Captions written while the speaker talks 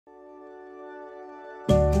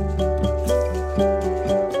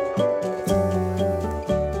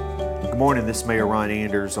morning, this is Mayor Ron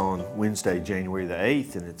Anders on Wednesday, January the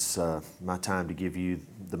 8th, and it's my time to give you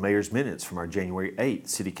the Mayor's minutes from our January 8th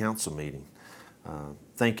City Council meeting.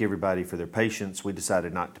 Thank everybody for their patience. We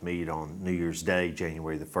decided not to meet on New Year's Day,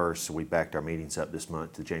 January the 1st, so we backed our meetings up this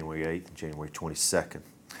month to January 8th and January 22nd.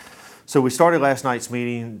 So we started last night's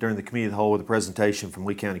meeting during the Committee of the Whole with a presentation from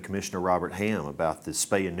Lee County Commissioner Robert Hamm about the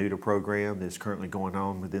spay and neuter program that is currently going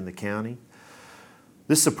on within the county.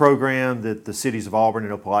 This is a program that the cities of Auburn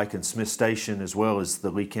and Opelika and Smith Station, as well as the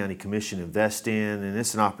Lee County Commission, invest in, and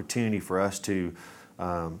it's an opportunity for us to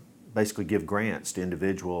basically give grants to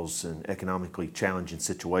individuals in economically challenging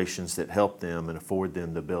situations that help them and afford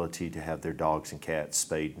them the ability to have their dogs and cats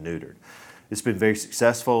spayed and neutered. It's been very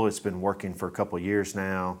successful. It's been working for a couple of years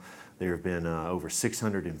now. There have been over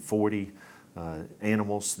 640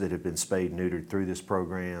 animals that have been spayed and neutered through this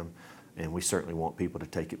program. And we certainly want people to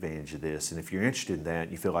take advantage of this. And if you're interested in that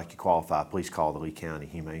and you feel like you qualify, please call the Lee County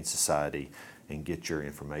Humane Society and get your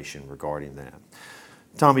information regarding that.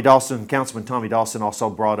 Councilman Tommy Dawson also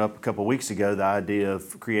brought up a couple of weeks ago the idea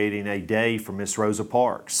of creating a day for Miss Rosa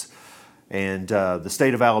Parks. And the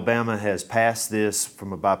state of Alabama has passed this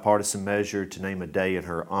from a bipartisan measure to name a day in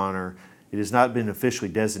her honor. It has not been officially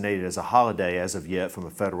designated as a holiday as of yet from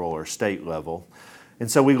a federal or state level. And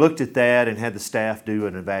so we looked at that and had the staff do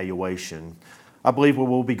an evaluation. I believe where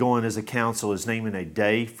we'll be going as a council is naming a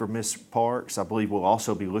day for Miss Parks. I believe we'll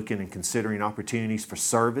also be looking and considering opportunities for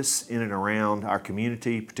service in and around our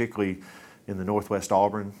community, particularly in the Northwest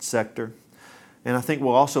Auburn sector. And I think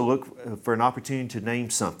we'll also look for an opportunity to name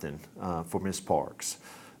something for Miss Parks.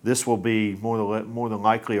 This will be more than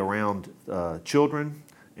likely around children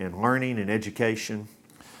and learning and education.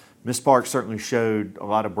 Miss Parks certainly showed a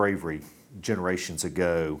lot of bravery generations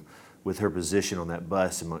ago with her position on that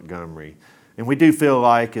bus in Montgomery. And we do feel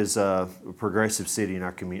like as a progressive city in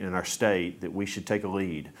our community, in our state, that we should take a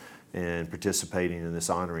lead in participating in this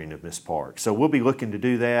honoring of Miss Parks. So we'll be looking to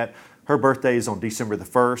do that. Her birthday is on December the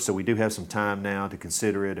 1st, so we do have some time now to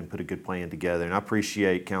consider it and put a good plan together. And I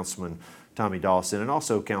appreciate Councilman Tommy Dawson and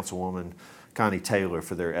also Councilwoman Connie Taylor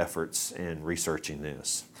for their efforts in researching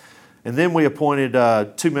this. And then we appointed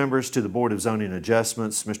two members to the Board of Zoning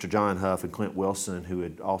Adjustments, Mr. John Huff and Clint Wilson, who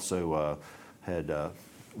had also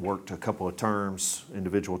worked a couple of terms,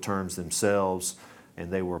 individual terms themselves, and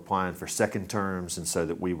they were applying for second terms, and so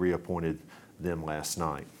that we reappointed them last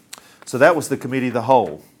night. So that was the Committee of the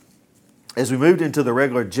Whole. As we moved into the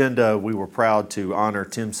regular agenda, we were proud to honor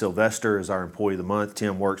Tim Sylvester as our Employee of the Month.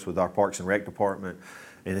 Tim works with our Parks and Rec Department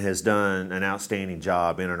and has done an outstanding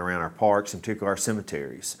job in and around our parks, in particular our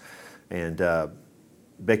cemeteries. And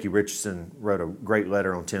Becky Richardson wrote a great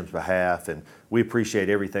letter on Tim's behalf, and we appreciate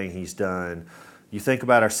everything he's done. You think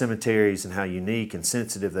about our cemeteries and how unique and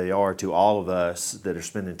sensitive they are to all of us that are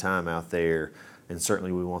spending time out there, and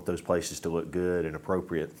certainly we want those places to look good and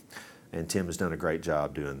appropriate, and Tim has done a great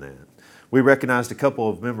job doing that. We recognized a couple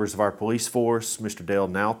of members of our police force, Mr. Dale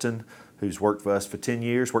Nalton, who's worked for us for 10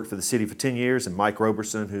 years, worked for the city for 10 years, and Mike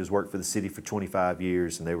Roberson, who's worked for the city for 25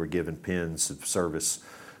 years, and they were given Pins of Service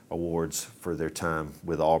awards for their time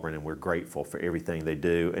with Auburn, and we're grateful for everything they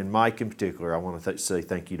do. And Mike in particular, I want to say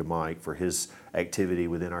thank you to Mike for his activity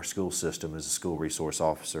within our school system as a school resource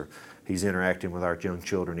officer. He's interacting with our young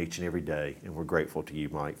children each and every day, and we're grateful to you,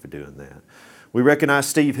 Mike, for doing that. We recognize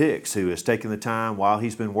Steve Hicks, who has taken the time while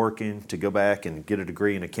he's been working to go back and get a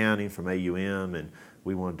degree in accounting from AUM, and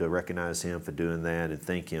we wanted to recognize him for doing that and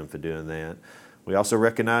thank him for doing that. We also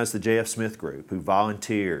recognize the J.F. Smith Group, who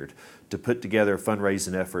volunteered to put together a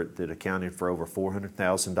fundraising effort that accounted for over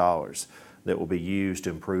 $400,000 that will be used to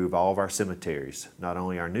improve all of our cemeteries, not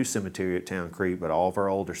only our new cemetery at Town Creek, but all of our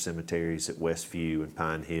older cemeteries at Westview and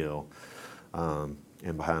Pine Hill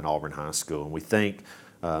and behind Auburn High School. And we thank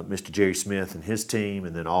Mr. Jerry Smith and his team,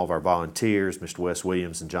 and then all of our volunteers, Mr. Wes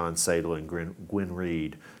Williams and John Sadler and Gwen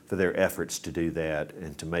Reed, for their efforts to do that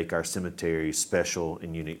and to make our cemeteries special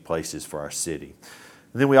and unique places for our city.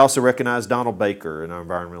 And then we also recognize Donald Baker in our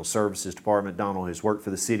Environmental Services Department. Donald has worked for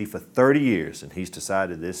the city for 30 years, and he's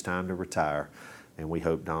decided this time to retire, and we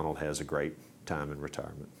hope Donald has a great time in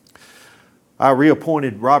retirement. I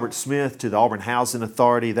reappointed Robert Smith to the Auburn Housing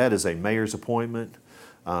Authority. That is a mayor's appointment.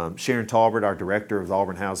 Sharon Talbert, our director of the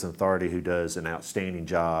Auburn Housing Authority, who does an outstanding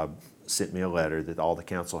job, sent me a letter that all the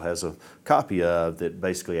council has a copy of that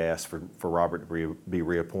basically asks for Robert to be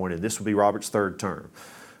reappointed. This will be Robert's third term.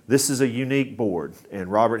 This is a unique board,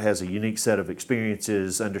 and Robert has a unique set of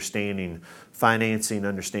experiences, understanding financing,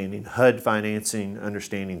 understanding HUD financing,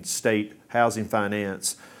 understanding state housing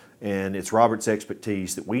finance, and it's Robert's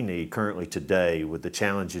expertise that we need currently today with the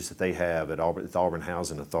challenges that they have at the Auburn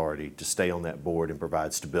Housing Authority to stay on that board and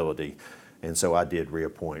provide stability and so I did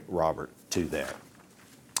reappoint Robert to that.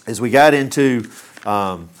 As we got into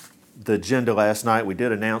the agenda last night, we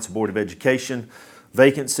did announce a Board of Education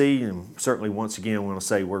vacancy, and certainly once again we want to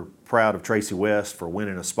say we're proud of Tracy West for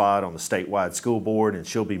winning a spot on the statewide school board, and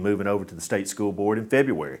she'll be moving over to the state school board in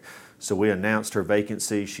February. So we announced her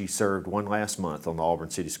vacancy. She served one last month on the Auburn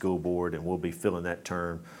City School Board, and we'll be filling that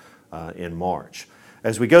term in March.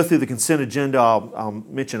 As we go through the consent agenda, I'll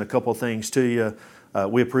mention a couple of things to you.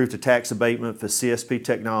 We approved a tax abatement for CSP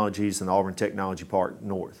Technologies and Auburn Technology Park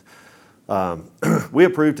North. We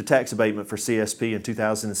approved a tax abatement for CSP in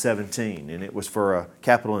 2017, and it was for a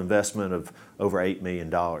capital investment of over $8 million.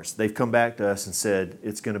 They've come back to us and said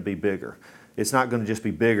it's going to be bigger. It's not going to just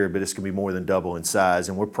be bigger, but it's going to be more than double in size.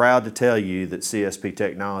 And we're proud to tell you that CSP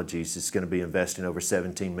Technologies is going to be investing over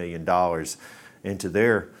 $17 million into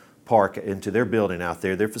their park, into their building out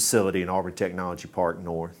there, their facility in Auburn Technology Park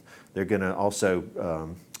North. They're going to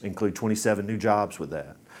also include 27 new jobs with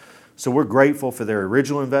that. So we're grateful for their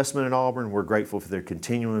original investment in Auburn. We're grateful for their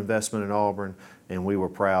continuing investment in Auburn, and we were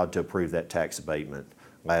proud to approve that tax abatement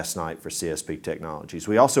last night for CSP Technologies.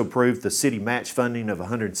 We also approved the city match funding of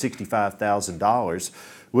 $165,000,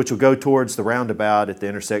 which will go towards the roundabout at the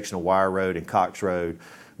intersection of Wire Road and Cox Road.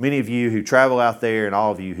 Many of you who travel out there and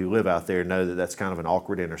all of you who live out there know that that's kind of an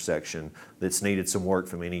awkward intersection that's needed some work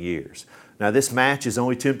for many years. Now this match is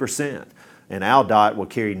only 10%, and AlDOT will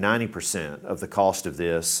carry 90% of the cost of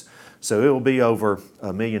this. So it will be over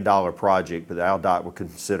 $1 million project, but AlDOT will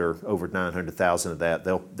consider over $900,000 of that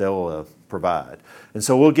they'll provide. And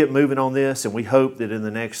so we'll get moving on this, and we hope that in the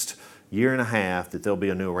next year and a half that there'll be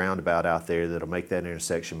a new roundabout out there that'll make that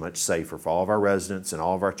intersection much safer for all of our residents and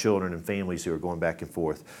all of our children and families who are going back and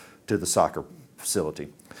forth to the soccer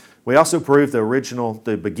facility. We also approved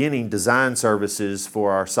the beginning design services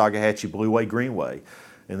for our Sagahatchee Blueway Greenway.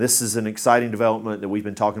 And this is an exciting development that we've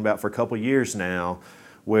been talking about for a couple of years now,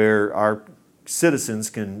 where our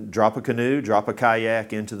citizens can drop a canoe, drop a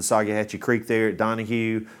kayak into the Sagahatchee Creek there at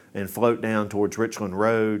Donahue and float down towards Richland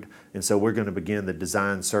Road. And so we're going to begin the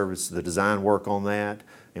design service, the design work on that,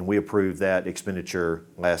 and we approved that expenditure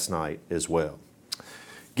last night as well.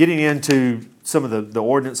 Getting into some of the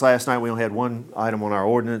ordinance last night, we only had one item on our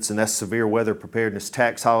ordinance, and that's Severe Weather Preparedness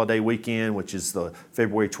Tax Holiday Weekend, which is the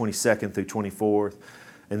February 22nd through 24th.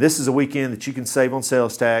 And this is a weekend that you can save on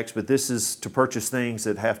sales tax, but this is to purchase things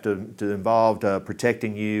that have to involve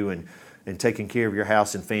protecting you and taking care of your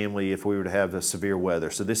house and family if we were to have a severe weather.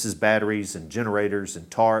 So this is batteries and generators and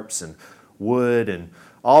tarps and wood and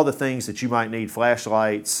all the things that you might need,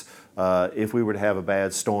 flashlights, if we were to have a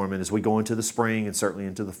bad storm. And as we go into the spring and certainly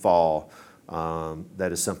into the fall,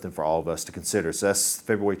 that is something for all of us to consider. So that's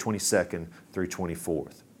February 22nd through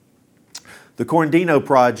 24th. The Corndino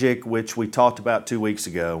project, which we talked about 2 weeks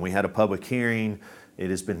ago, and we had a public hearing. It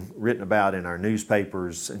has been written about in our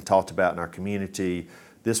newspapers and talked about in our community.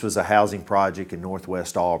 This was a housing project in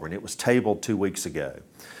Northwest Auburn. It was tabled 2 weeks ago.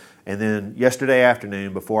 And then yesterday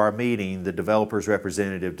afternoon, before our meeting, the developer's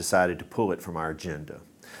representative decided to pull it from our agenda.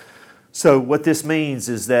 So what this means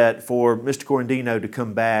is that for Mr. Corndino to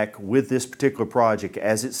come back with this particular project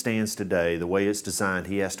as it stands today, the way it's designed,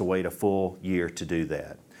 he has to wait a full year to do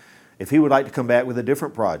that. If he would like to come back with a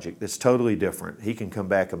different project that's totally different, he can come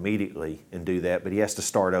back immediately and do that, but he has to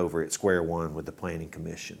start over at square one with the Planning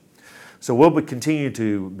Commission. So we'll continue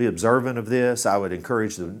to be observant of this. I would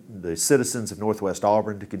encourage the citizens of Northwest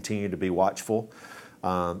Auburn to continue to be watchful.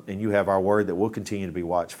 And you have our word that we'll continue to be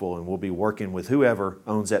watchful, and we'll be working with whoever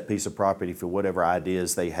owns that piece of property for whatever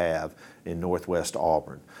ideas they have in Northwest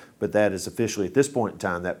Auburn. But that is officially, at this point in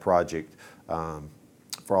time, that project,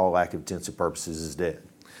 for all active intents and purposes, is dead.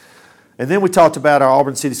 And then we talked about our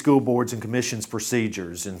Auburn City School Boards and Commissions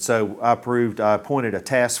procedures. And so I appointed a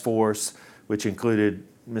task force, which included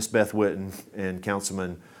Ms. Beth Witten and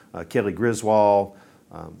Councilman Kelly Griswold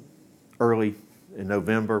early in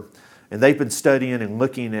November. And they've been studying and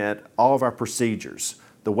looking at all of our procedures,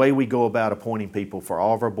 the way we go about appointing people for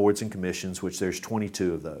all of our boards and commissions, which there's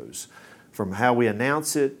 22 of those. From how we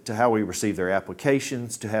announce it, to how we receive their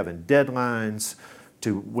applications, to having deadlines,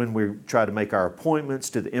 to when we try to make our appointments,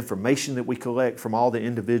 to the information that we collect from all the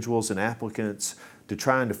individuals and applicants, to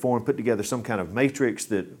trying to put together some kind of matrix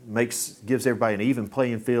that gives everybody an even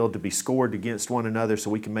playing field to be scored against one another so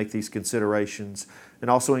we can make these considerations, and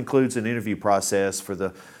also includes an interview process for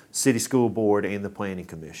the City School Board and the Planning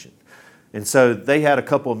Commission. And so they had a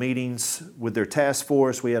couple of meetings with their task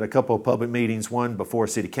force. We had a couple of public meetings, one before a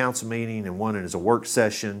City Council meeting and one as a work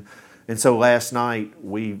session. And so last night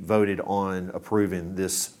we voted on approving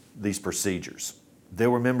these procedures. There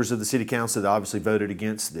were members of the City Council that obviously voted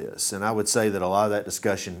against this, and I would say that a lot of that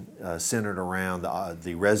discussion centered around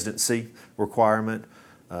the residency requirement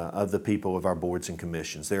of the people of our boards and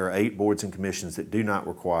commissions. There are 8 boards and commissions that do not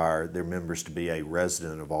require their members to be a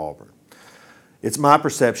resident of Auburn. It's my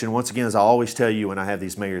perception, once again, as I always tell you when I have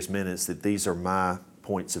these mayor's minutes, that these are my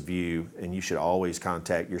points of view, and you should always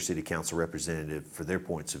contact your City Council representative for their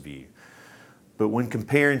points of view. But when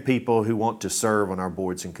comparing people who want to serve on our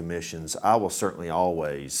boards and commissions, I will certainly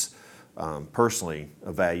always personally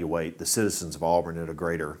evaluate the citizens of Auburn at a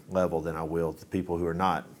greater level than I will the people who are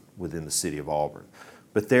not within the city of Auburn.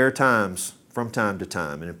 But there are times, from time to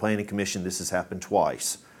time, and in Planning Commission this has happened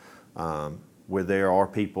twice, where there are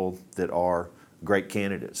people that are great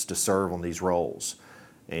candidates to serve on these roles.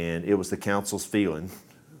 And it was the council's feeling,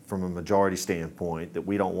 from a majority standpoint, that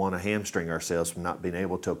we don't want to hamstring ourselves from not being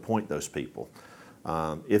able to appoint those people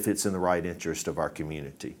if it's in the right interest of our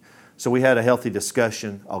community. So we had a healthy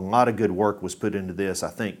discussion. A lot of good work was put into this. I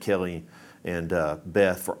thank Kelly and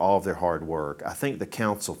Beth for all of their hard work. I thank the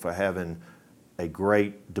council for having a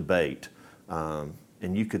great debate.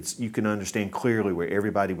 And you can understand clearly where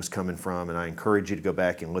everybody was coming from, and I encourage you to go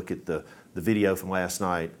back and look at the video from last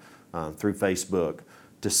night through Facebook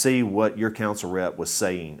to see what your council rep was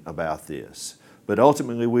saying about this. But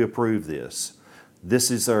ultimately we approved this.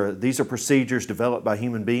 These are procedures developed by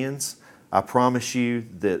human beings. I promise you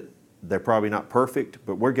that they're probably not perfect,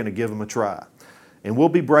 but we're going to give them a try. And we'll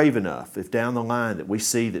be brave enough if down the line that we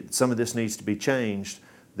see that some of this needs to be changed,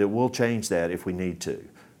 that we'll change that if we need to.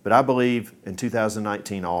 But I believe in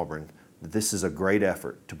 2019 Auburn that this is a great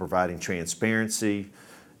effort to providing transparency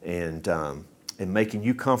and making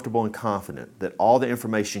you comfortable and confident that all the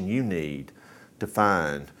information you need to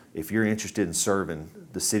find if you're interested in serving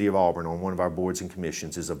the City of Auburn on one of our boards and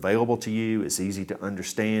commissions is available to you, it's easy to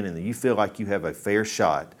understand, and that you feel like you have a fair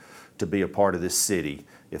shot to be a part of this city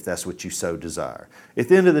if that's what you so desire. At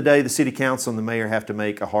the end of the day, the City Council and the Mayor have to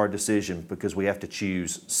make a hard decision because we have to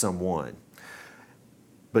choose someone.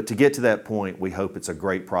 But to get to that point, we hope it's a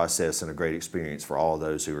great process and a great experience for all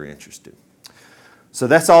those who are interested. So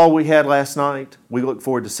that's all we had last night. We look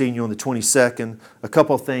forward to seeing you on the 22nd. A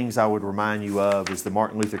couple of things I would remind you of is the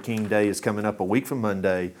Martin Luther King Day is coming up a week from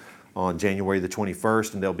Monday on January the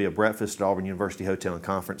 21st, and there'll be a breakfast at Auburn University Hotel and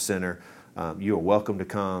Conference Center. You are welcome to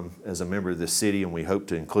come as a member of the city, and we hope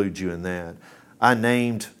to include you in that. I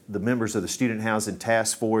named the members of the Student Housing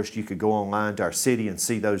Task Force. You could go online to our city and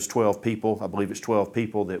see those 12 people. I believe it's 12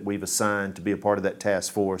 people that we've assigned to be a part of that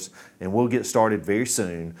task force, and we'll get started very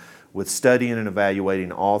soon with studying and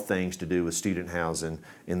evaluating all things to do with student housing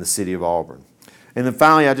in the city of Auburn. And then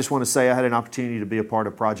finally, I just want to say I had an opportunity to be a part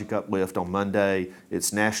of Project Uplift on Monday.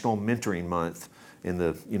 It's National Mentoring Month in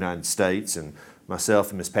the United States, and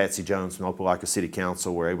myself and Ms. Patsy Jones from Opelika City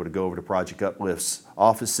Council were able to go over to Project Uplift's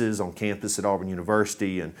offices on campus at Auburn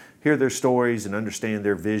University and hear their stories and understand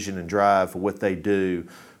their vision and drive for what they do.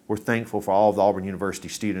 We're thankful for all of the Auburn University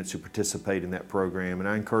students who participate in that program, and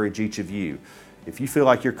I encourage each of you, if you feel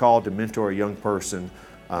like you're called to mentor a young person,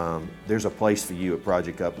 there's a place for you at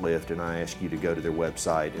Project Uplift, and I ask you to go to their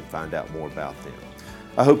website and find out more about them.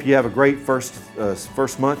 I hope you have a great first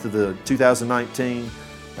month of the 2019,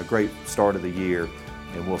 a great start of the year,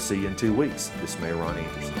 and we'll see you in 2 weeks. This is Mayor Ron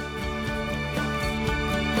Anderson.